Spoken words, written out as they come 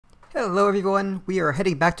Hello everyone, we are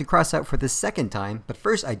heading back to Crossout for the second time, but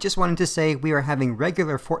first I just wanted to say we are having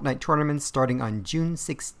regular Fortnite tournaments starting on June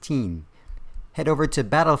 16. Head over to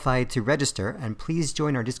Battlefy to register and please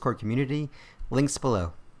join our Discord community, links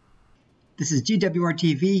below. This is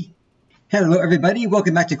GWRTV. Hello everybody,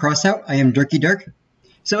 welcome back to Crossout. I am Dirky Dirk.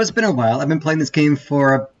 So it's been a while, I've been playing this game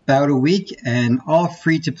for about a week and all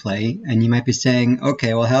free to play, and you might be saying,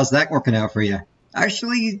 okay, well how's that working out for you?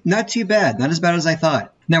 Actually, not too bad, not as bad as I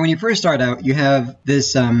thought. Now when you first start out, you have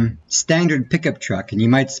this standard pickup truck, and you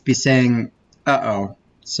might be saying, uh-oh,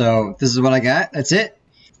 so this is what I got, that's it?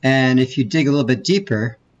 And if you dig a little bit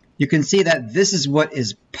deeper, you can see that this is what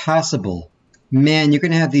is possible. Man, you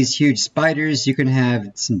can have these huge spiders, you can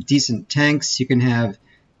have some decent tanks, you can have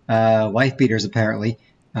life beaters apparently,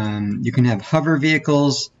 you can have hover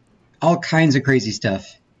vehicles, all kinds of crazy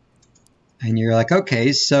stuff. And you're like,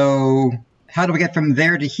 okay, so how do we get from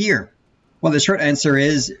there to here? Well, the short answer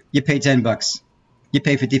is you pay 10 bucks. You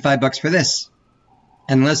pay 55 bucks for this.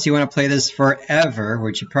 Unless you want to play this forever,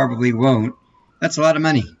 which you probably won't, that's a lot of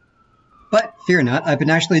money. But fear not, I've been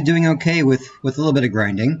actually doing okay with a little bit of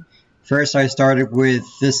grinding. First, I started with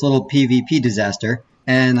this little PvP disaster,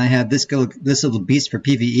 and I had this little beast for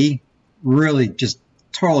PvE. Really, just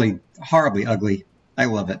totally, horribly ugly. I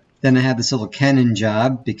love it. Then I have this little cannon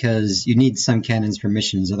job, because you need some cannons for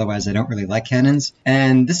missions, otherwise I don't really like cannons.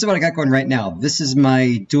 And this is what I got going right now. This is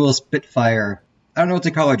my dual Spitfire. I don't know what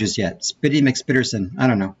to call her just yet. Spitty McSpitterson. I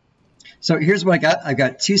don't know. So here's what I got. I've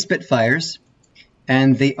got two Spitfires,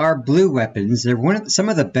 and they are blue weapons. They're some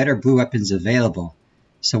of the better blue weapons available.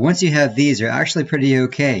 So once you have these, they're actually pretty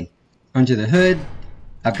okay. Under the hood,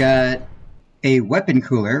 I've got a weapon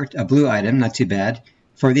cooler, a blue item, not too bad.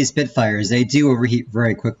 For these Spitfires, they do overheat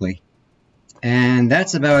very quickly. And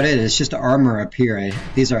that's about it. It's just armor up here.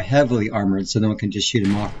 These are heavily armored, so no one can just shoot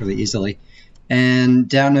them off really easily. And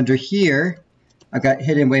down under here, I've got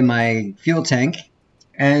hidden away my fuel tank.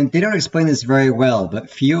 And they don't explain this very well,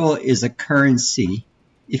 but fuel is a currency.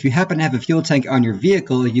 If you happen to have a fuel tank on your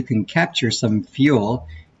vehicle, you can capture some fuel,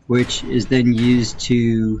 which is then used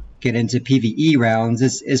to get into PvE rounds.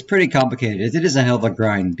 It's pretty complicated. It is a hell of a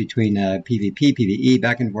grind between PvP, PvE,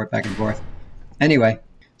 back and forth, back and forth. Anyway,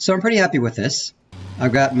 so I'm pretty happy with this.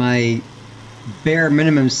 I've got my bare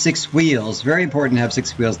minimum 6 wheels. Very important to have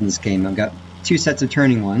 6 wheels in this game. I've got 2 sets of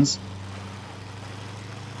turning ones.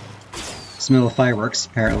 Some little fireworks.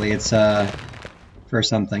 Apparently it's for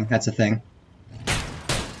something. That's a thing.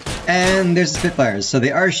 And there's the Spitfires. So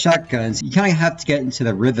they are shotguns. You kind of have to get into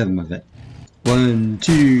the rhythm of it. 1,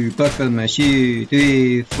 2, buckle my shoe,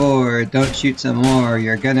 3, 4, don't shoot some more,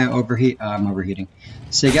 you're gonna overheat. Oh, I'm overheating.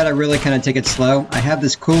 So you gotta really kind of take it slow. I have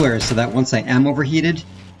this cooler so that once I am overheated,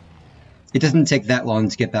 it doesn't take that long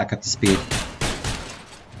to get back up to speed.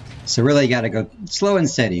 So really you gotta go slow and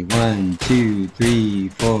steady. 1, 2, 3,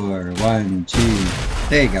 4, 1, 2.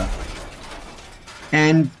 There you go.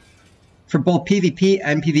 And for both PvP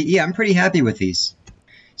and PvE, I'm pretty happy with these.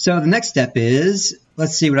 So the next step is,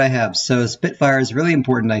 let's see what I have. So Spitfire is really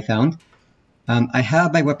important, I found. I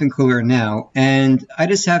have my weapon cooler now, and I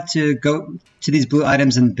just have to go to these blue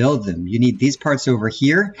items and build them. You need these parts over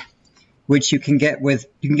here, which you can get with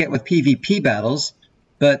PvP battles,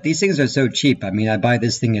 but these things are so cheap. I mean, I buy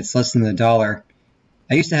this thing, it's less than $1.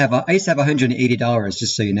 I used to have $180,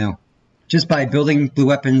 just so you know. Just by building blue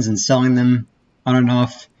weapons and selling them on and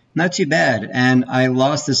off. Not too bad, and I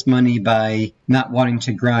lost this money by not wanting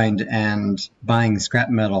to grind and buying scrap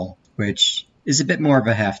metal, which is a bit more of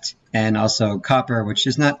a heft, and also copper, which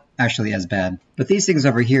is not actually as bad. But these things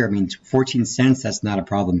over here, I mean, 14 cents, that's not a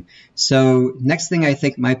problem. So next thing I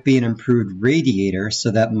think might be an improved radiator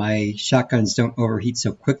so that my shotguns don't overheat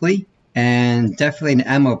so quickly, and definitely an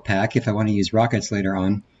ammo pack if I want to use rockets later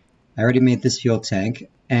on. I already made this fuel tank,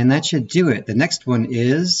 and that should do it. The next one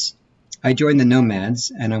is I joined the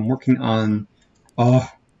Nomads, and I'm working on, oh,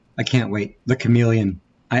 I can't wait, the chameleon.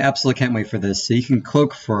 I absolutely can't wait for this. So you can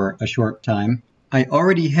cloak for a short time. I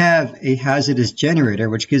already have a hazardous generator,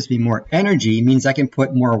 which gives me more energy, means I can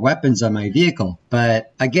put more weapons on my vehicle.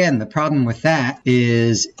 But again, the problem with that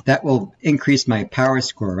is that will increase my power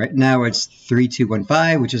score. Right now it's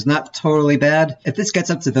 3215, which is not totally bad. If this gets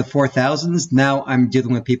up to the 4000s, now I'm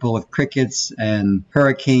dealing with people with crickets and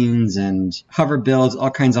hurricanes and hover builds,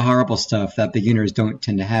 all kinds of horrible stuff that beginners don't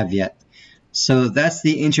tend to have yet. So that's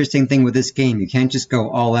the interesting thing with this game. You can't just go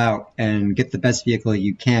all out and get the best vehicle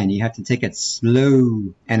you can. You have to take it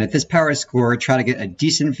slow. And at this power score, try to get a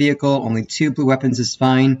decent vehicle. Only 2 blue weapons is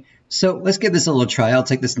fine. So let's give this a little try. I'll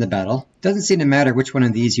take this into battle. Doesn't seem to matter which one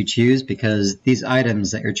of these you choose because these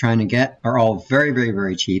items that you're trying to get are all very, very,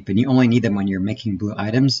 very cheap and you only need them when you're making blue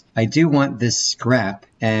items. I do want this scrap,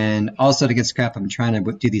 and also to get scrap I'm trying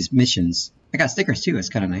to do these missions. I got stickers too, that's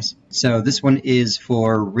kind of nice. So this one is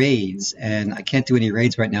for raids, and I can't do any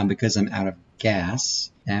raids right now because I'm out of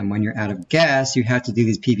gas. And when you're out of gas, you have to do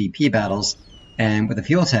these PvP battles, and with a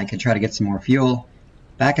fuel tank I try to get some more fuel.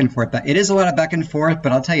 Back and forth, but it is a lot of back and forth,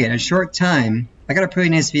 but I'll tell you, in a short time, I got a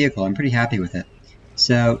pretty nice vehicle. I'm pretty happy with it.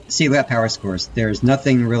 So, see, look at power scores. There's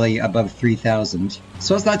nothing really above 3,000.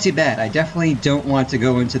 So it's not too bad. I definitely don't want to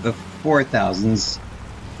go into the 4,000s.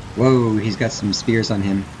 Whoa, he's got some spears on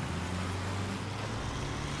him.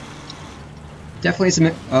 Definitely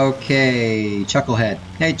some... Okay, Chucklehead.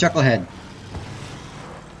 Hey, Chucklehead.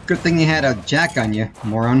 Good thing you had a jack on you,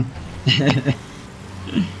 moron.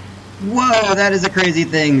 Whoa, that is a crazy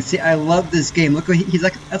thing. See, I love this game. Look what he's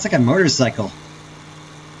like. That's like a motorcycle.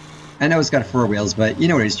 I know it's got 4 wheels, but you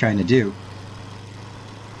know what he's trying to do.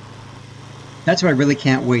 That's what I really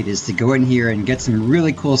can't wait, is to go in here and get some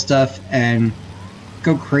really cool stuff and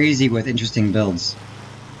go crazy with interesting builds.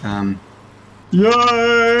 Yikes!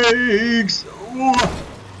 Oh,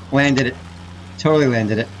 landed it. Totally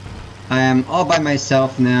landed it. I am all by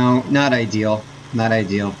myself now. Not ideal. Not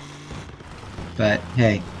ideal. But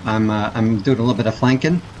hey, I'm doing a little bit of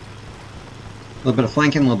flanking. A little bit of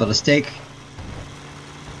flanking, a little bit of stake.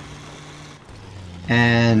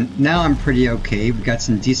 And now I'm pretty okay. We've got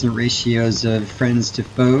some decent ratios of friends to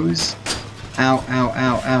foes. Ow, ow,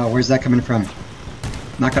 ow, ow. Where's that coming from?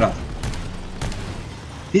 Knock it off.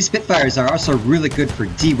 These Spitfires are also really good for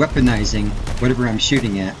de-weaponizing whatever I'm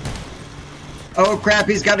shooting at. Oh crap,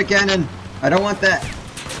 he's got a cannon! I don't want that.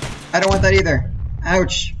 I don't want that either.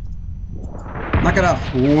 Ouch. Knock it off.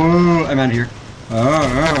 Whoa, I'm out of here.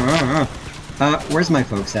 Where's my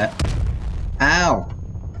folks at? Ow.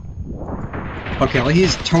 Okay, well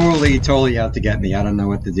he's totally out to get me. I don't know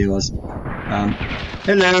what the deal is.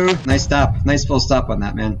 Hello. Nice stop. Nice full stop on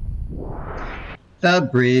that, man. The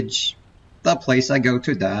bridge. The place I go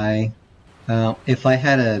to die. If I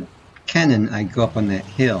had a cannon, I'd go up on that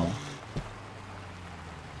hill.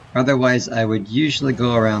 Otherwise, I would usually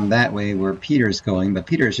go around that way where Peter's going, but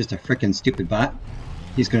Peter is just a frickin' stupid bot.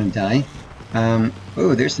 He's gonna die.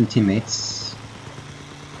 Oh, there's some teammates.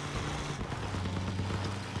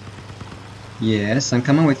 Yes, I'm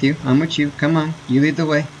coming with you. I'm with you. Come on, you lead the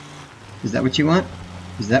way. Is that what you want?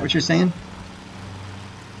 Is that what you're saying?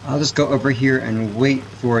 I'll just go over here and wait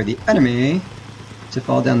for the enemy to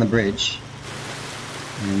fall down the bridge.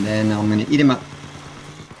 And then I'm gonna eat him up.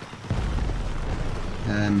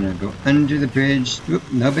 I'm gonna go under the bridge. Oop,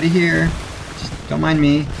 nobody here. Just don't mind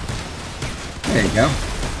me. There you go.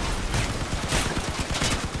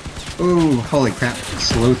 Oh, holy crap.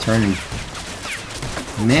 Slow turning.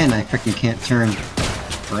 Man, I freaking can't turn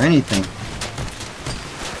for anything.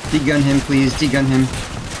 Degun him, please. Degun him.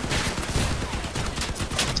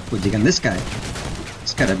 We'll degun this guy.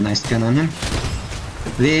 He's got a nice gun on him.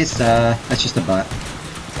 This, that's just a bot.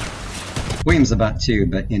 William's a bot too,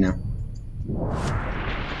 but you know.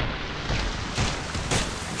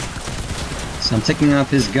 So I'm taking off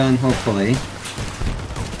his gun, hopefully.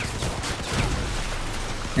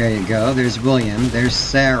 There you go. There's William. There's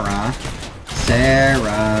Sarah.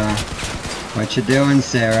 Sarah. What you doing,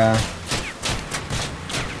 Sarah?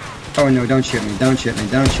 Oh no, don't shoot me. Don't shoot me.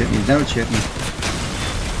 Don't shoot me. Don't shoot me.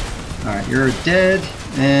 Alright, you're dead.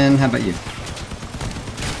 And how about you?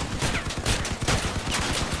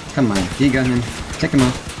 Come on. De-gun him. Take him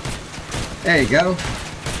off. There you go.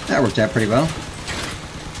 That worked out pretty well.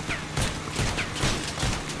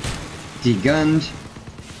 De-gunned.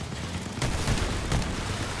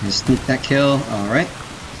 Just sneak that kill. Alright.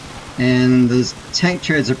 And those tank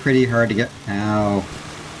treads are pretty hard to get. Ow.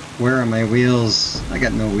 Where are my wheels? I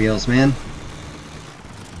got no wheels, man.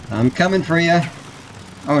 I'm coming for you.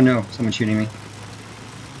 Oh no, someone's shooting me.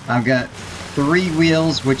 I've got 3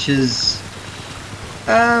 wheels, which is...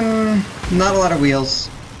 not a lot of wheels.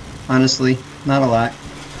 Honestly, not a lot.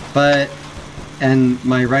 But... and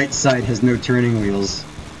my right side has no turning wheels.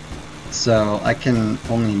 So I can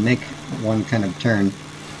only make one kind of turn.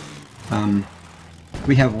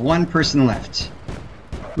 We have 1 person left.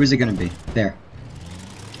 Who's it gonna be? There.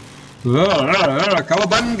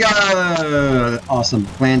 Cowabunga! Awesome.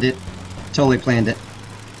 Planned it. Totally planned it.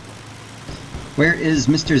 Where is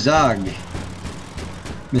Mr. Zog?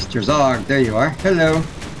 Mr. Zog, there you are. Hello.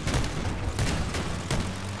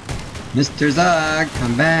 Mr. Zog,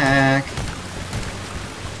 come back.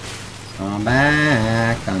 Come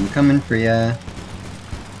back. I'm coming for ya.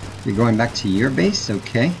 You're going back to your base?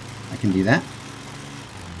 Okay. I can do that.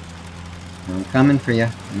 I'm coming for you.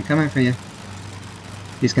 I'm coming for you.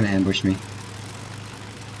 He's gonna ambush me.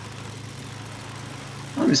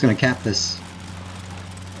 I'm just gonna cap this.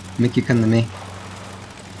 Make you come to me.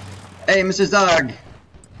 Hey, Mr. Zog!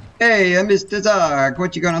 Hey, Mr. Zog!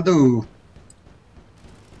 What you gonna do?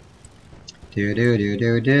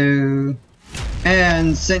 Do.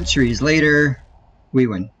 And centuries later, we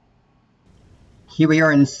win. Here we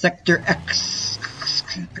are in Sector X.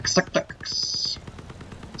 Sector X.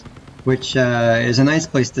 Which is a nice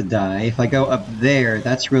place to die. If I go up there,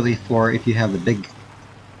 that's really for if you have the big...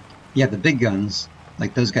 You have the big guns,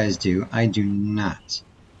 like those guys do. I do not.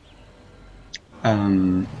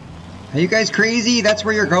 Are you guys crazy? That's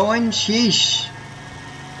where you're going? Sheesh.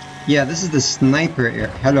 Yeah, this is the sniper area.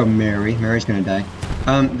 Hello, Mary. Mary's gonna die.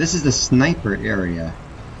 This is the sniper area.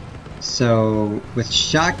 So, with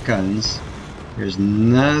shotguns, there's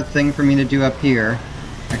nothing for me to do up here,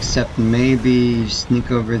 except maybe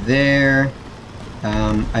sneak over there.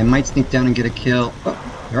 I might sneak down and get a kill.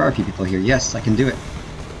 Oh, there are a few people here. Yes, I can do it.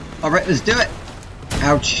 Alright, let's do it!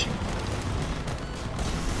 Ouch.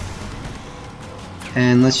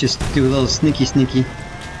 And let's just do a little sneaky.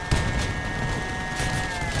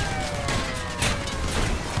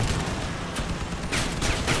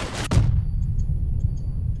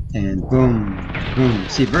 And boom, boom.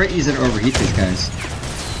 See, very easy to overheat these guys.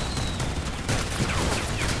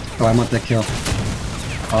 Oh, I want that kill.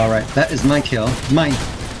 Alright, that is my kill. Mine.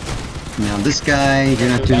 Now this guy, you're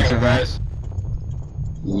not doing so hot.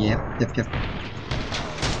 Yep.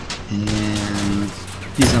 And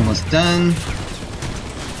he's almost done.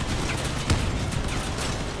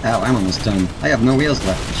 Ow, I'm almost done. I have no wheels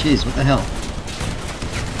left. Jeez, what the hell?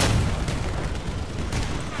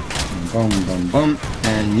 Boom.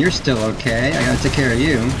 And you're still okay. I gotta take care of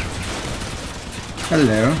you.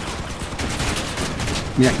 Hello.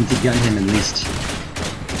 Maybe I can de-gun him at least.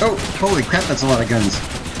 Oh, holy crap, that's a lot of guns.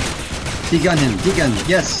 De-gun him. De-gun.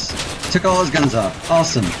 Yes! Took all his guns off.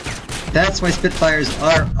 Awesome. That's why Spitfires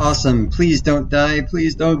are awesome. Please don't die.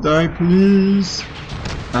 Please don't die. Please.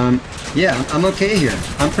 Yeah, I'm okay here.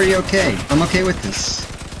 I'm pretty okay. I'm okay with this.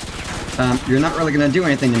 You're not really gonna do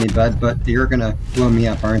anything to me, bud, but you're gonna blow me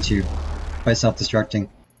up, aren't you? By self-destructing.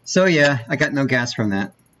 So yeah, I got no gas from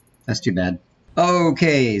that. That's too bad.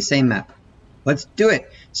 Okay, same map. Let's do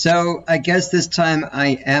it! So, I guess this time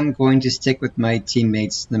I am going to stick with my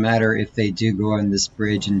teammates, no matter if they do go on this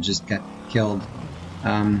bridge and just get killed.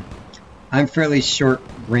 I'm fairly short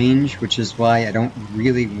range, which is why I don't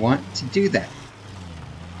really want to do that.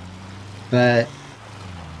 But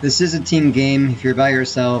this is a team game. If you're by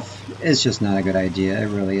yourself, it's just not a good idea. It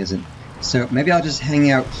really isn't. So maybe I'll just hang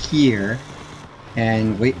out here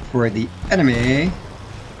and wait for the enemy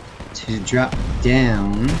to drop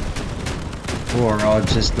down. Or I'll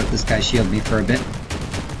just let this guy shield me for a bit.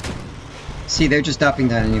 See, they're just dropping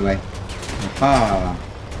down anyway. Aha.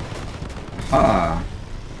 Aha.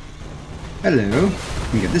 Hello.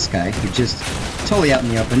 Let me get this guy who's just totally out in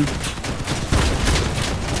the open.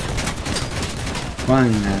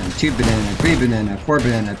 1 banana, 2 banana, 3 banana, 4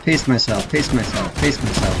 banana, pace myself.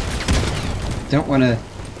 Don't want to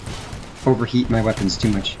overheat my weapons too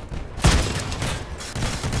much.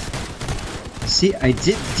 See, I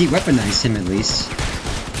did de-weaponize him at least,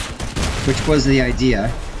 which was the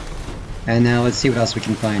idea. And now let's see what else we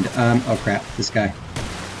can find. Oh crap, this guy.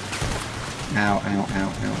 Ow.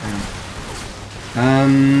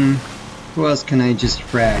 Who else can I just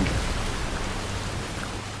frag?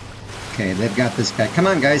 Okay, they've got this guy. Come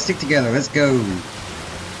on, guys, stick together. Let's go.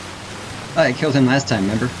 Oh, I killed him last time,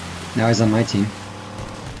 remember? Now he's on my team.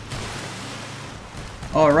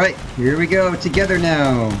 Alright, here we go. Together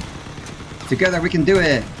now. Together we can do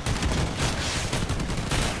it.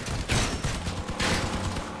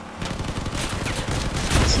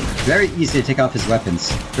 It's very easy to take off his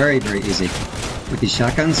weapons. Very, very easy. With these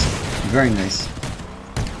shotguns, very nice.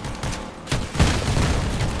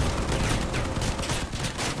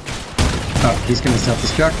 Oh, he's gonna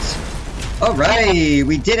self-destruct. Alright!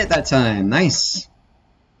 We did it that time! Nice!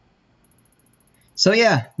 So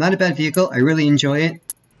yeah, not a bad vehicle. I really enjoy it.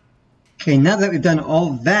 Okay, now that we've done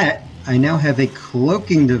all that, I now have a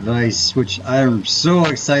cloaking device, which I'm so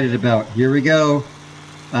excited about. Here we go!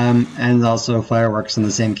 And also fireworks on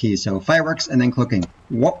the same key. So fireworks and then cloaking.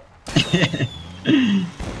 Whoop! You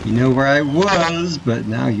know where I was, but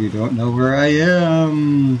now you don't know where I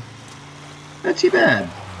am. Not too bad.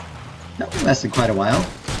 That lasted quite a while.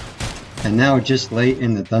 And now just late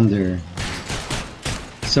in the thunder.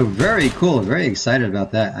 So very cool, very excited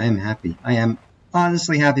about that. I am happy. I am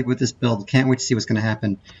honestly happy with this build. Can't wait to see what's going to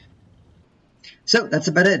happen. So that's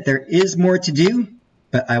about it. There is more to do,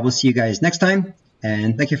 but I will see you guys next time.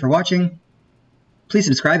 And thank you for watching. Please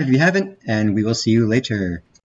subscribe if you haven't, and we will see you later.